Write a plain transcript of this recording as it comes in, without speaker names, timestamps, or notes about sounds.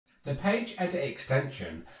The Page Edit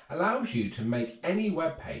extension allows you to make any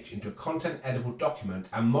web page into a content editable document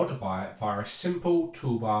and modify it via a simple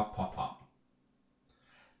toolbar pop-up.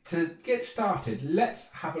 To get started,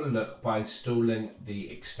 let's have a look by installing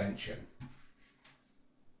the extension.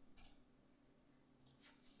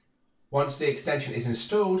 Once the extension is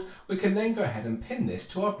installed, we can then go ahead and pin this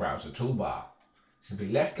to our browser toolbar. Simply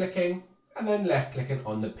left-clicking and then left-clicking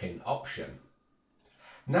on the pin option.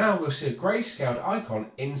 Now we'll see a grayscaled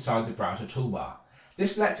icon inside the browser toolbar.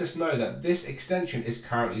 This lets us know that this extension is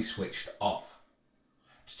currently switched off.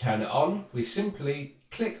 To turn it on, we simply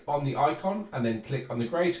click on the icon and then click on the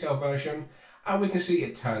grayscale version, and we can see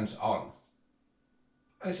it turns on.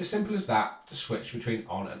 And it's as simple as that to switch between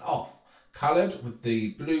on and off. Coloured with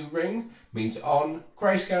the blue ring means on,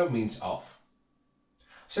 grayscale means off.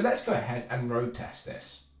 So let's go ahead and road test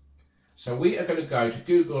this. So we are going to go to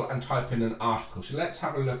Google and type in an article. So let's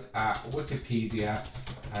have a look at Wikipedia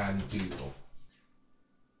and Google.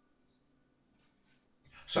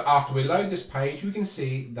 So after we load this page, we can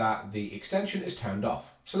see that the extension is turned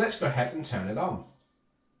off. So let's go ahead and turn it on.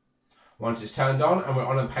 Once it's turned on and we're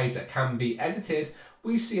on a page that can be edited,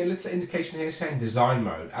 we see a little indication here saying design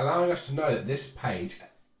mode, allowing us to know that this page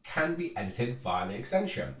can be edited via the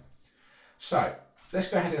extension. So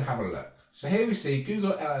let's go ahead and have a look. So here we see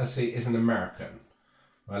Google LLC is an American.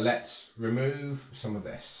 Well, let's remove some of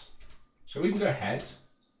this. So we can go ahead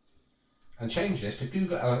and change this to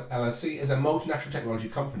Google LLC is a multinational technology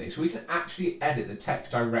company. So we can actually edit the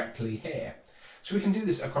text directly here. So we can do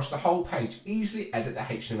this across the whole page, easily edit the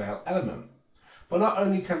HTML element. But not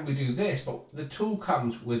only can we do this, but the tool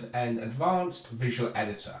comes with an advanced visual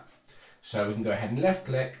editor. So we can go ahead and left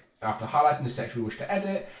click after highlighting the section we wish to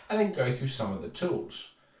edit and then go through some of the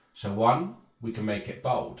tools. So one, we can make it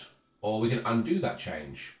bold, or we can undo that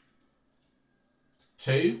change.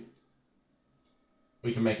 Two,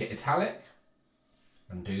 we can make it italic,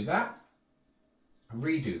 undo that,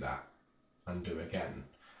 redo that, undo again.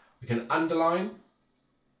 We can underline,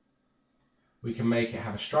 we can make it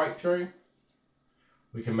have a strike through,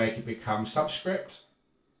 we can make it become subscript,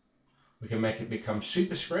 we can make it become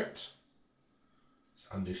superscript. Let's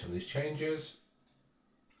undo some of these changes.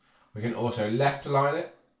 We can also left align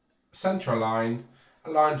it, center align,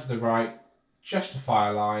 align to the right, justify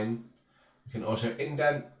align. We can also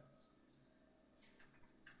indent,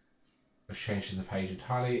 which changes the page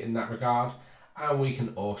entirely in that regard. And we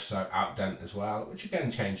can also outdent as well, which again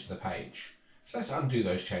changes the page. So let's undo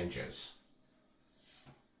those changes.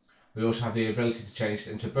 We also have the ability to change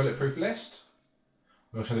it into a bulletproof list.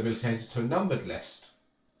 We also have the ability to change it to a numbered list.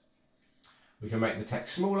 We can make the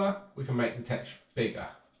text smaller, we can make the text bigger,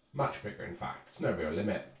 much bigger in fact, there's no real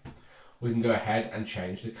limit. We can go ahead and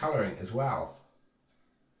change the colouring as well.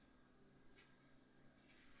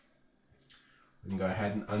 We can go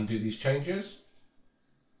ahead and undo these changes.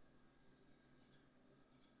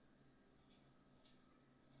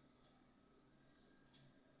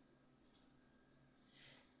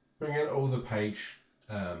 Bring in all the page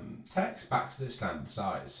text back to the standard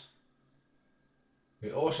size.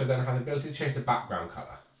 We also then have the ability to change the background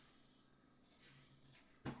colour.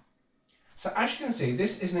 So as you can see,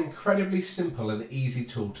 this is an incredibly simple and easy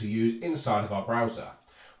tool to use inside of our browser.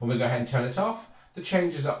 When we go ahead and turn it off, the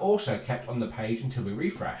changes are also kept on the page until we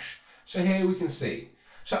refresh. So here we can see.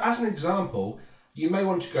 So as an example, you may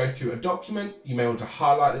want to go through a document, you may want to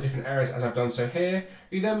highlight the different areas as I've done so here.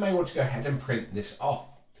 You then may want to go ahead and print this off.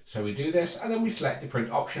 So we do this and then we select the print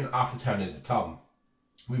option after turning it on.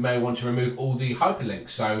 We may want to remove all the hyperlinks,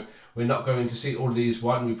 so we're not going to see all of these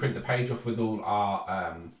when we print the page off with all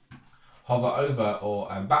our hover over or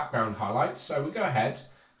background highlights. So we go ahead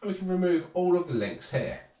and we can remove all of the links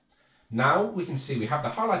here. Now we can see we have the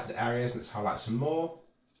highlighted areas. Let's highlight some more.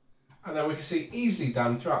 And then we can see easily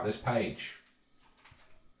done throughout this page.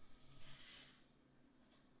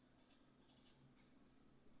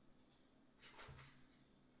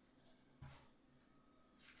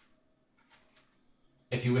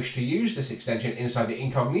 If you wish to use this extension inside the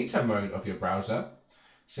incognito mode of your browser,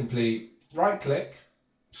 simply right click,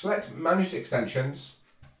 select Manage Extensions,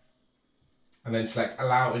 and then select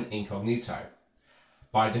Allow in Incognito.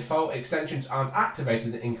 By default, extensions aren't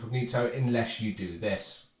activated in incognito unless you do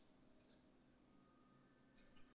this.